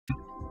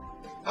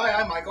Hi,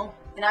 I'm Michael.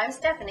 And I'm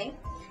Stephanie.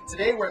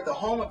 Today we're at the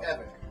home of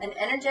Evan. An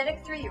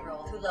energetic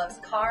 3-year-old who loves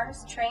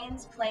cars,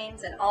 trains,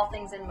 planes, and all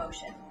things in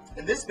motion.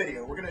 In this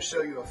video, we're going to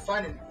show you a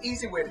fun and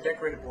easy way to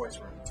decorate a boy's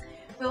room.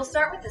 We will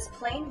start with this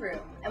plain room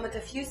and with a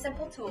few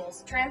simple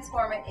tools,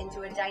 transform it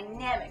into a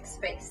dynamic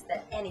space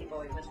that any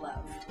boy would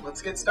love.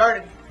 Let's get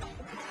started.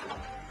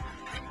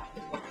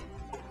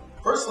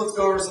 First, let's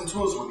go over some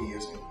tools we'll be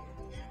using.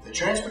 The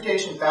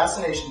Transportation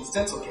Fascination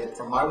Stencil Kit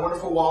from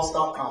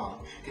MyWonderfulWalls.com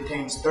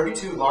contains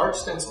 32 large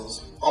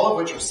stencils, all of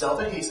which are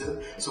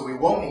self-adhesive, so we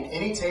won't need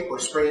any tape or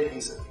spray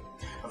adhesive,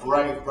 a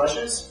variety of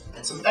brushes,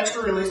 and some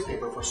extra release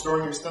paper for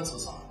storing your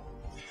stencils on.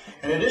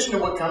 In addition to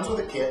what comes with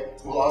the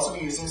kit, we'll also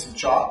be using some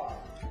chalk,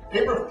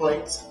 paper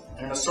plates,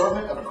 and an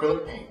assortment of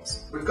acrylic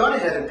paints. We've gone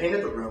ahead and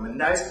painted the room in a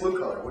nice blue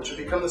color, which will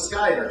become the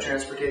sky in our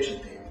transportation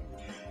theme.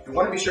 You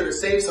want to be sure to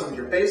save some of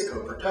your base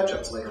coat for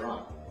touch-ups later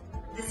on.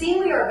 The scene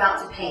we are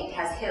about to paint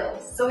has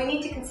hills, so we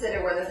need to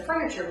consider where the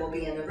furniture will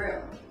be in the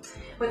room.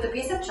 With a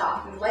piece of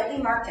chalk, we've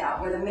lightly marked out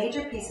where the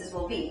major pieces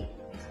will be.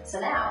 So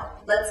now,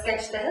 let's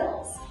sketch the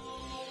hills.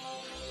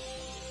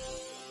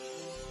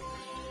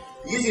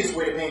 The easiest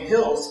way to paint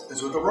hills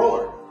is with a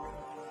roller.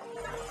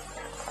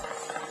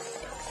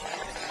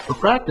 For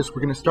practice,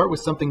 we're going to start with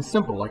something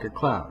simple like a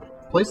cloud.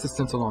 Place the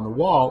stencil on the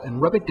wall and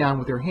rub it down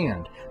with your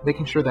hand,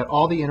 making sure that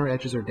all the inner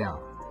edges are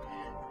down.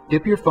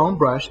 Dip your foam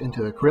brush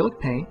into the acrylic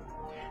paint.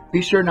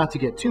 Be sure not to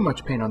get too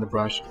much paint on the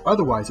brush,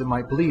 otherwise it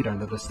might bleed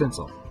under the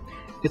stencil.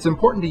 It's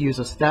important to use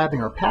a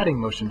stabbing or patting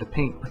motion to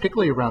paint,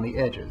 particularly around the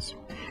edges.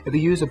 If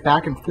you use a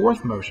back and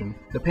forth motion,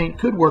 the paint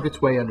could work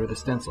its way under the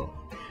stencil.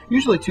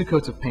 Usually 2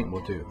 coats of paint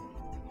will do.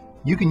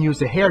 You can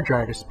use a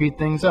hairdryer to speed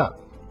things up.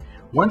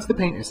 Once the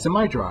paint is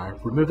semi-dry,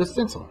 remove the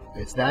stencil.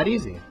 It's that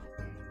easy.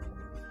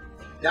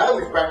 Now that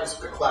we've practiced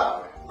with the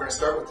cloud, we're going to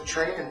start with the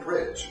train and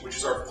bridge, which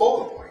is our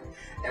focal point,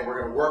 and we're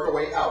going to work our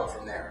way out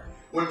from there.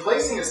 When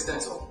placing a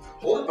stencil,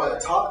 hold it by the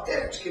top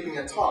edge, keeping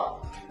it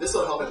taut. This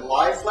will help it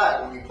lie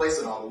flat when you place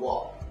it on the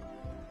wall.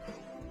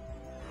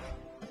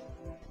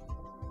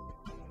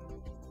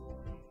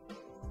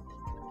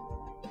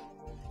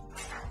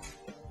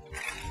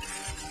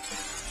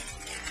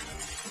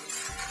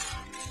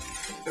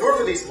 In order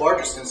for these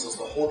larger stencils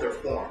to hold their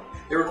form,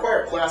 they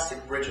require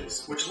plastic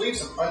bridges, which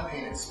leaves some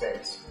unpainted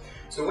space.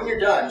 So when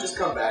you're done, just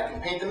come back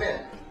and paint them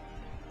in.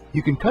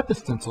 You can cut the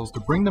stencils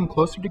to bring them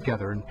closer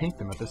together and paint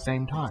them at the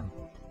same time.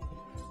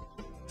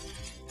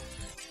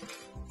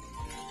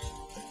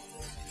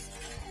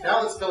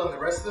 Now let's fill in the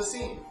rest of the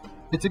scene.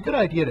 It's a good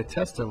idea to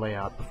test the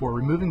layout before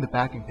removing the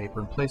backing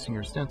paper and placing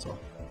your stencil.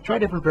 Try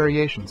different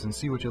variations and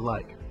see what you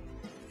like.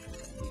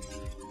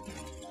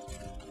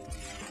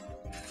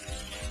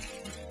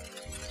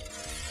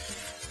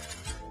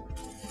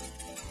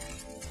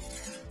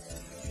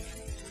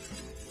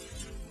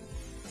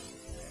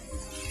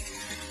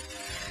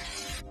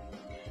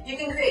 You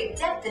can create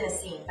depth in a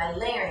scene by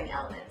layering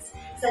elements,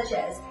 such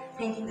as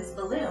painting this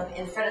balloon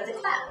in front of the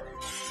cloud.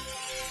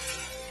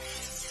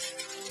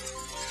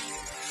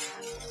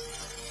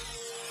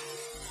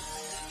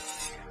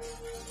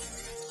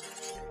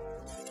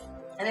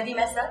 And if you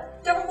mess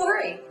up, don't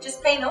worry,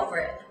 just paint over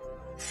it.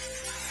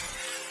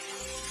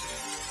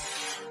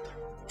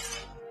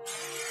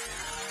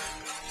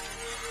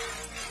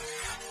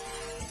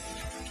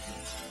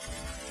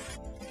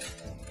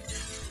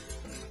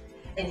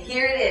 And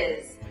here it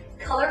is,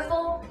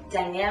 colorful,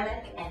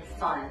 dynamic, and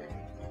fun.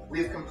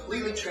 We have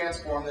completely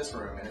transformed this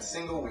room in a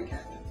single weekend.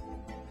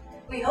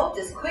 We hope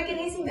this quick and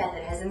easy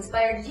method has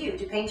inspired you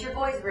to paint your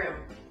boy's room.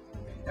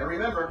 And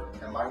remember,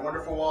 at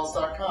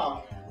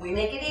MyWonderfulWalls.com, we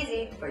make it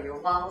easy for your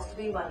walls to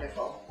be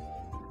wonderful.